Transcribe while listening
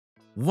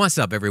What's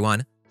up,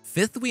 everyone?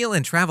 Fifth wheel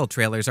and travel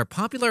trailers are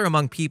popular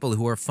among people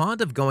who are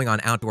fond of going on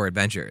outdoor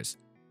adventures.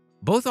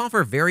 Both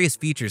offer various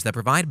features that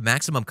provide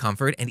maximum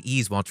comfort and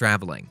ease while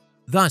traveling.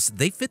 Thus,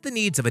 they fit the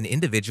needs of an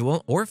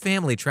individual or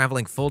family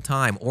traveling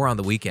full-time or on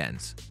the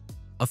weekends.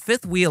 A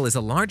fifth wheel is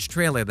a large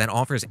trailer that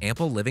offers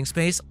ample living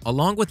space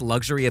along with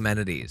luxury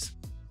amenities.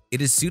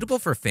 It is suitable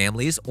for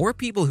families or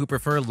people who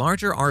prefer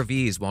larger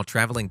RVs while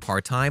traveling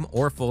part-time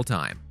or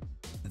full-time.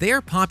 They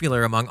are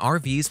popular among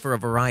RVs for a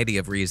variety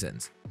of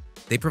reasons.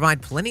 They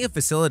provide plenty of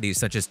facilities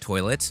such as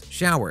toilets,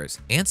 showers,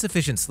 and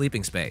sufficient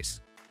sleeping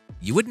space.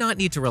 You would not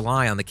need to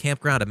rely on the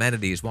campground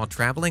amenities while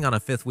traveling on a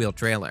fifth-wheel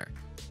trailer.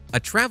 A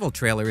travel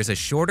trailer is a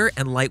shorter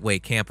and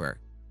lightweight camper.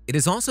 It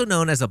is also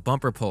known as a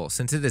bumper pull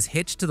since it is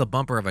hitched to the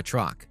bumper of a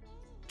truck.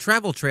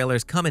 Travel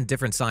trailers come in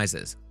different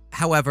sizes.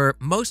 However,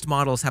 most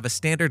models have a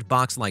standard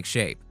box-like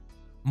shape.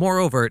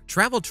 Moreover,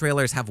 travel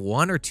trailers have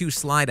one or two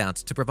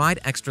slide-outs to provide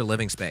extra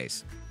living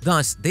space.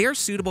 Thus, they are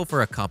suitable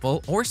for a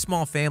couple or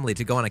small family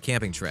to go on a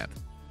camping trip.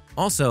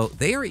 Also,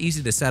 they are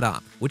easy to set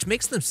up, which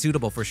makes them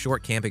suitable for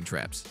short camping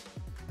trips.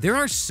 There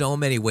are so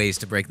many ways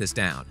to break this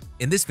down.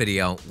 In this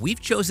video,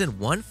 we've chosen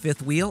one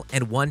fifth wheel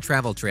and one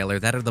travel trailer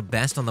that are the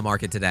best on the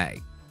market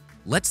today.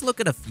 Let's look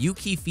at a few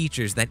key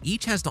features that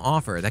each has to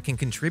offer that can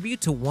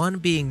contribute to one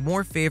being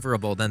more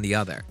favorable than the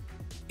other.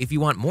 If you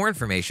want more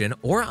information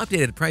or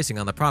updated pricing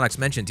on the products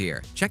mentioned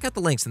here, check out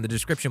the links in the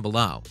description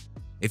below.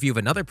 If you have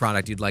another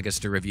product you'd like us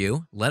to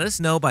review, let us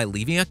know by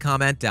leaving a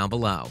comment down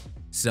below.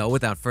 So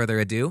without further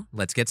ado,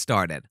 let's get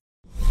started.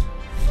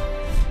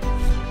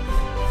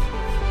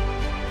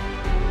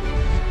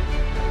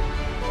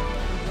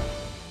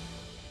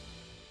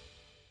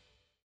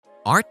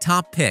 Our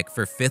top pick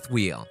for fifth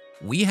wheel.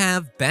 We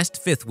have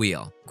Best Fifth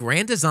Wheel,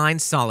 Grand Design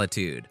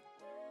Solitude.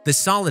 The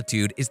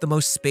Solitude is the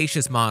most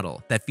spacious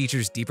model that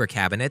features deeper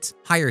cabinets,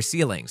 higher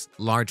ceilings,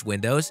 large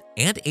windows,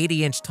 and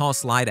 80-inch tall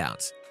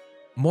slide-outs.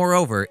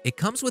 Moreover, it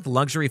comes with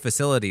luxury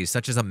facilities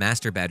such as a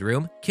master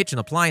bedroom, kitchen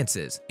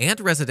appliances, and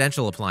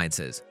residential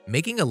appliances,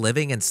 making a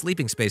living and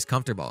sleeping space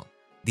comfortable.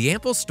 The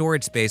ample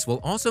storage space will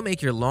also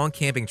make your long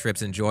camping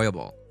trips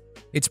enjoyable.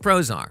 Its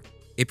pros are: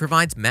 it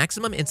provides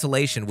maximum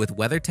insulation with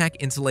WeatherTech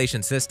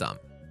insulation system.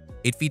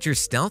 It features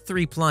Stealth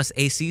 3 Plus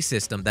AC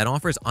system that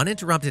offers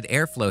uninterrupted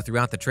airflow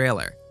throughout the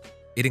trailer.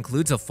 It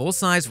includes a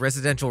full-size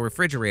residential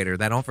refrigerator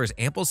that offers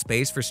ample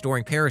space for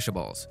storing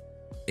perishables.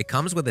 It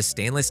comes with a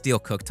stainless steel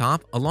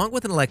cooktop along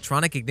with an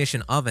electronic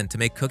ignition oven to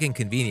make cooking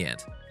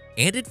convenient.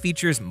 And it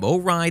features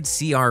MoRide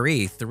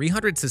CRE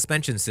 300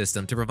 suspension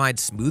system to provide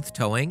smooth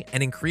towing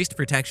and increased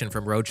protection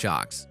from road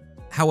shocks.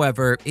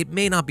 However, it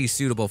may not be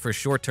suitable for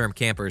short-term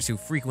campers who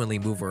frequently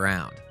move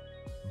around.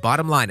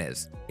 Bottom line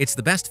is, it's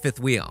the best fifth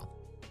wheel.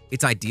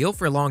 It's ideal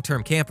for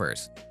long-term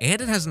campers, and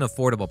it has an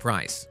affordable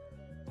price.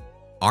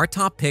 Our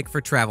top pick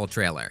for travel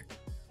trailer.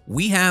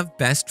 We have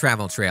Best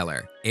Travel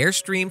Trailer,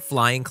 Airstream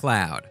Flying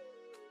Cloud.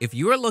 If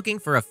you are looking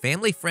for a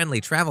family-friendly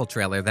travel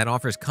trailer that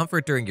offers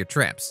comfort during your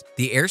trips,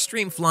 the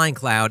Airstream Flying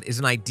Cloud is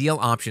an ideal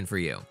option for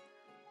you.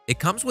 It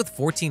comes with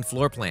 14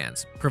 floor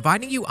plans,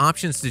 providing you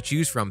options to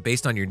choose from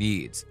based on your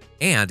needs,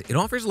 and it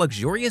offers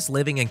luxurious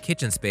living and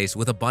kitchen space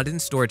with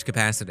abundant storage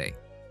capacity.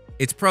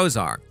 Its pros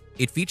are: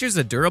 it features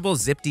a durable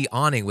Zip-D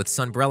awning with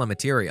sunbrella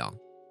material.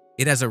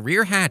 It has a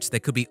rear hatch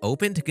that could be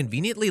opened to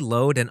conveniently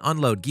load and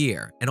unload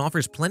gear and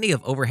offers plenty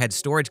of overhead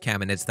storage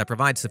cabinets that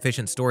provide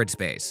sufficient storage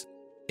space.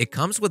 It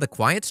comes with a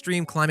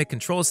QuietStream climate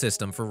control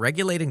system for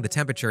regulating the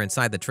temperature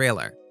inside the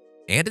trailer.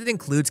 And it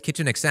includes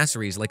kitchen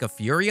accessories like a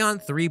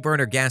Furrion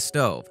 3-burner gas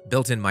stove,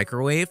 built-in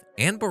microwave,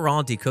 and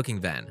Boral decooking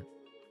vent.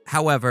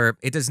 However,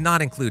 it does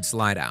not include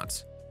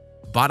slide-outs.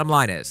 Bottom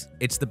line is,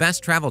 it's the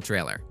best travel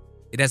trailer.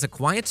 It has a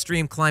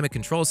QuietStream climate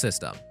control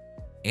system,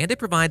 and it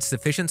provides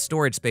sufficient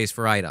storage space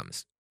for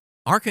items.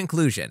 Our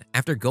conclusion: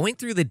 after going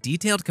through the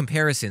detailed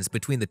comparisons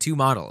between the two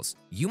models,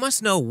 you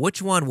must know which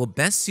one will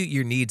best suit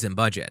your needs and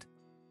budget.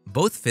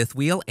 Both fifth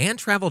wheel and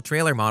travel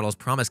trailer models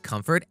promise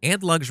comfort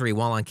and luxury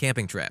while on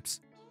camping trips.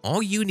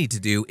 All you need to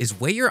do is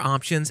weigh your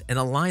options and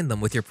align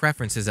them with your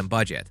preferences and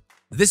budget.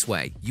 This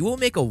way, you will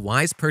make a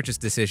wise purchase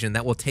decision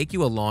that will take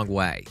you a long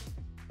way.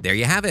 There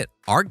you have it,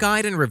 our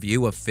guide and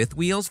review of fifth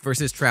wheels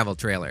versus travel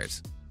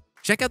trailers.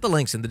 Check out the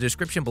links in the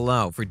description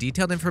below for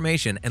detailed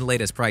information and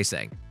latest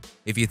pricing.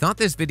 If you thought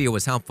this video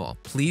was helpful,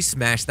 please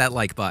smash that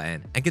like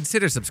button and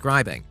consider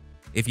subscribing.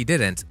 If you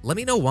didn't, let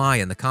me know why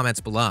in the comments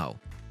below.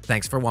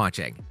 Thanks for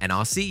watching, and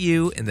I'll see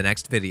you in the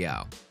next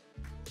video.